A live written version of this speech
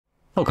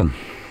Welcome.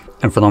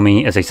 In front of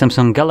me is a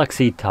Samsung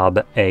Galaxy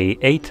Tab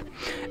A8,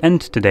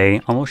 and today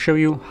I will show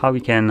you how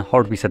we can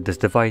hard reset this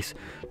device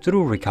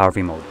through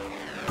recovery mode.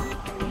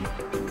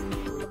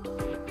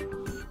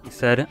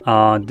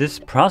 This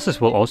process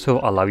will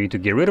also allow you to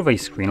get rid of a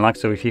screen lock,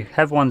 so if you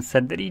have one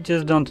set that you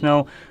just don't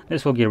know,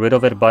 this will get rid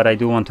of it, but I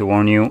do want to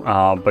warn you,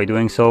 by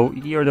doing so,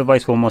 your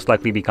device will most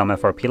likely become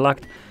FRP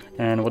locked,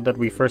 and what that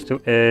refers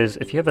to is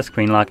if you have a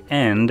screen lock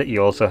and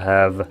you also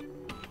have,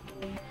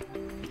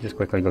 just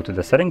quickly go to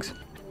the settings,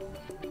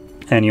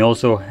 and you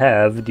also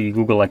have the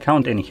Google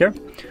account in here,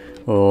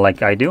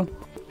 like I do.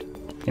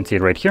 You can see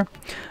it right here.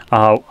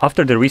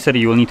 After the reset,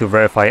 you will need to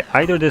verify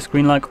either the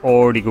screen lock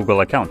or the Google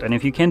account. And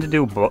if you can't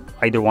do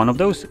either one of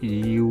those,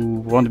 you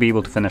won't be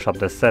able to finish up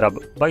the setup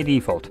by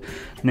default.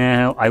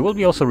 Now, I will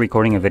be also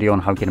recording a video on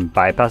how you can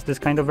bypass this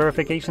kind of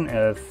verification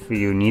if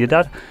you need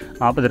that,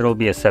 but there will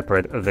be a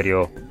separate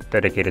video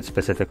dedicated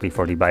specifically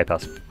for the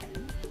bypass.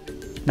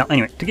 Now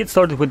anyway, to get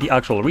started with the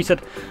actual reset,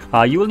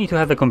 you will need to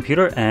have a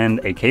computer and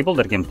a cable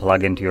that can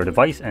plug into your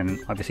device and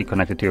obviously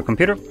connect it to your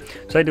computer.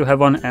 So I do have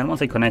one, and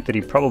once I connect it,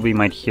 you probably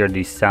might hear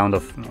the sound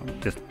of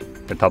just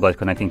the tablet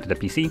connecting to the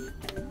PC.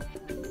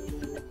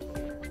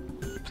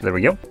 So there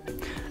we go.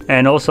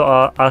 And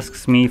also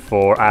asks me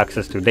for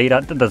access to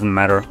data. That doesn't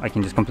matter, I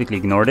can just completely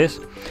ignore this.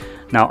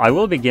 Now I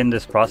will begin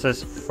this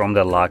process from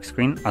the lock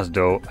screen as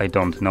though I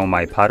don't know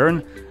my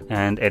pattern,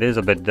 and it is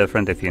a bit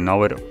different if you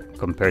know it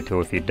compared to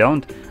if you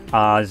don't,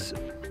 as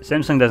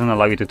Samsung doesn't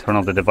allow you to turn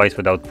off the device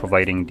without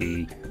providing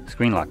the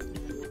screen lock.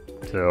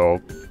 So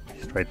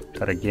let's try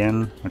that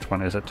again. Which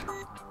one is it?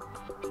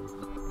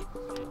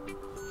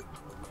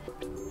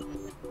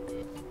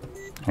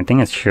 I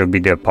think it should be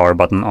the power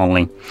button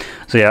only.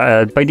 So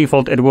yeah, by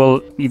default it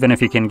will, even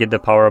if you can get the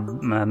power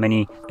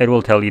menu, it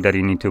will tell you that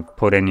you need to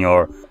put in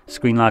your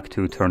screen lock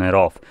to turn it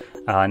off.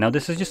 Now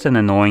this is just an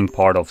annoying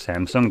part of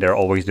Samsung. They're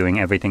always doing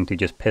everything to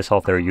just piss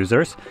off their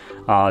users.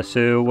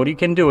 So what you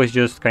can do is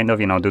just kind of,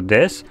 do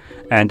this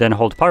and then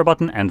hold power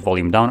button and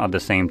volume down at the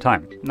same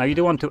time. Now you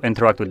do want to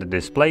interact with the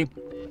display.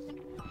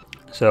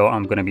 So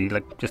I'm going to be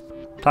just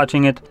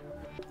touching it.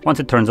 Once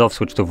it turns off,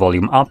 switch to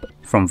volume up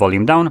from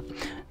volume down.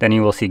 Then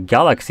you will see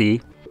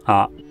Galaxy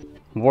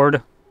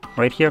word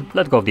right here.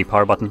 Let go of the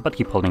power button, but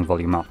keep holding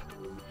volume up.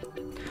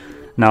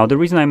 Now, the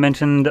reason I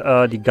mentioned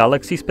the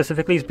Galaxy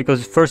specifically is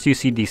because first you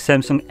see the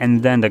Samsung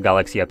and then the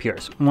Galaxy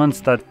appears.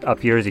 Once that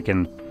appears, you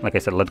can, like I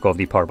said, let go of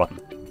the power button.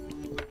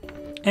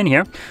 And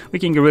here, we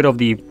can get rid of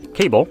the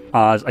cable,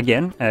 as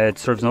again, it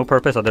serves no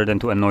purpose other than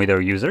to annoy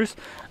their users.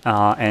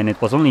 And it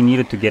was only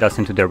needed to get us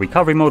into their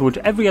recovery mode, which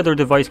every other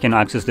device can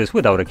access this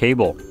without a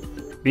cable,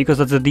 because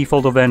that's the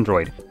default of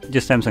Android.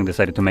 Just Samsung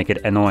decided to make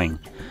it annoying.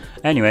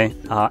 Anyway,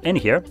 in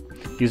here,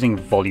 using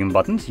volume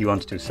buttons, you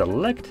want to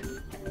select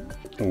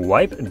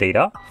Wipe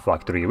Data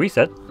Factory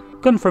Reset,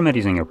 confirm it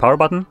using your power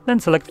button, then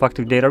select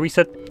Factory Data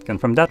Reset,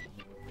 confirm that.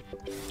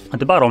 At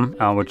the bottom,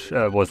 which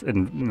was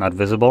not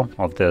visible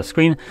of the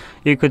screen,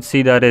 you could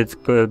see that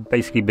it could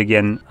basically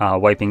begin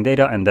wiping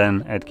data, and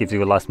then it gives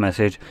you a last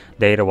message,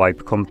 data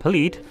wipe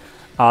complete,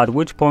 at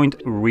which point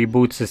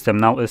reboot system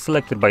now is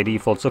selected by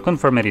default, so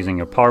confirm it using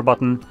your power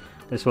button.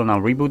 This will now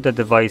reboot the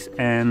device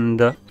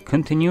and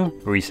continue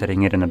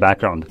resetting it in the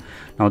background.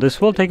 Now this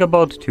will take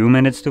about 2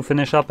 minutes to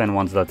finish up, and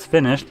once that's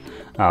finished,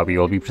 we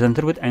will be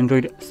presented with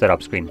Android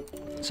setup screen.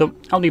 So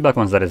I'll be back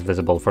once that is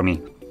visible for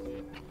me.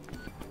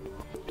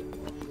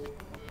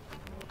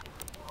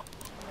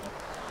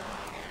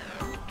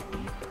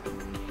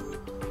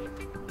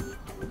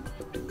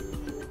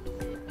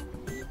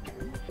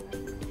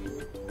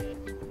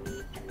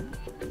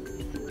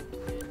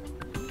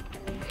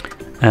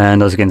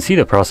 And as you can see,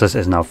 the process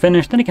is now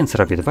finished, and you can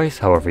set up your device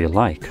however you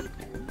like.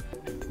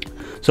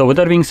 So with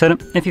that being said,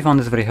 if you found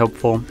this very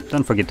helpful,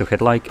 don't forget to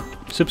hit like,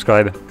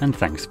 subscribe, and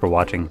thanks for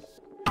watching.